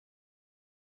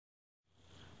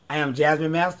I am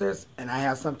Jasmine Masters, and I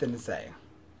have something to say.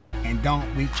 And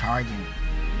don't be charging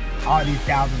all these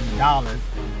thousands of dollars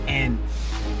and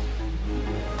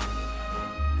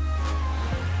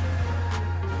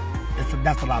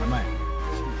that's a lot of money.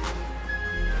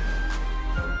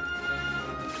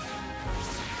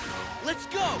 Let's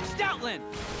go, Stoutland!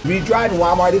 Me driving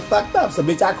while I'm already fucked up, so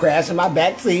bitch, I crashed in my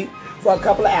back seat for a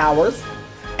couple of hours,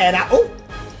 and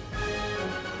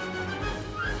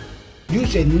you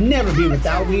should never be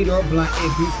without weed or blunt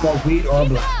if you smoke weed or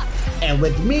blunt. And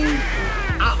with me,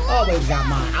 I always got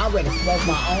mine. I already smoke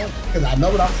my own because I know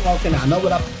what I'm smoking. I know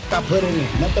what I put in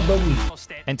it. Nothing but weed.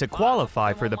 And to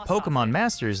qualify for the Pokemon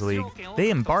Masters League, they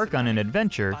embark on an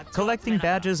adventure, collecting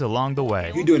badges along the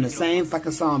way. You're doing the same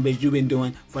fucking song, bitch, you've been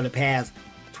doing for the past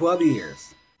 12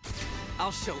 years.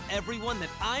 I'll show everyone that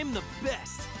I'm the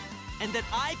best, and that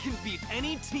I can beat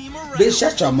any team around. Bitch,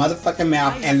 shut your motherfucking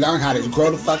mouth and learn how to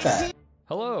grow the fuck up.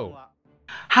 Hello.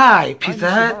 Hi,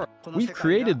 Pizza Hut. We've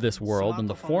created this world in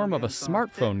the form of a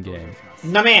smartphone game.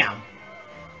 No, ma'am.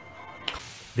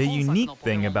 The unique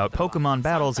thing about Pokemon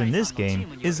battles in this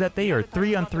game is that they are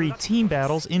 3-on-3 team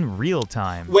battles in real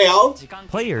time. Well,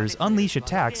 players unleash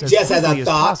attacks as just quickly as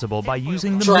possible by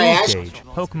using the move gauge,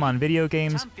 Pokemon video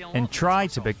games, and try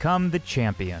to become the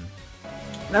champion.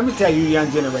 Let me tell you,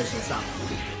 young generation,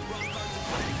 something.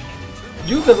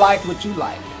 You can like what you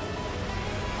like.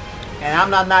 And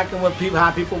I'm not knocking what how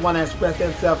people want to express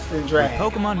themselves in drag.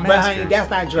 Pokemon but honey, Masters, that's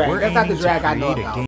not drag. That's not the drag I know about.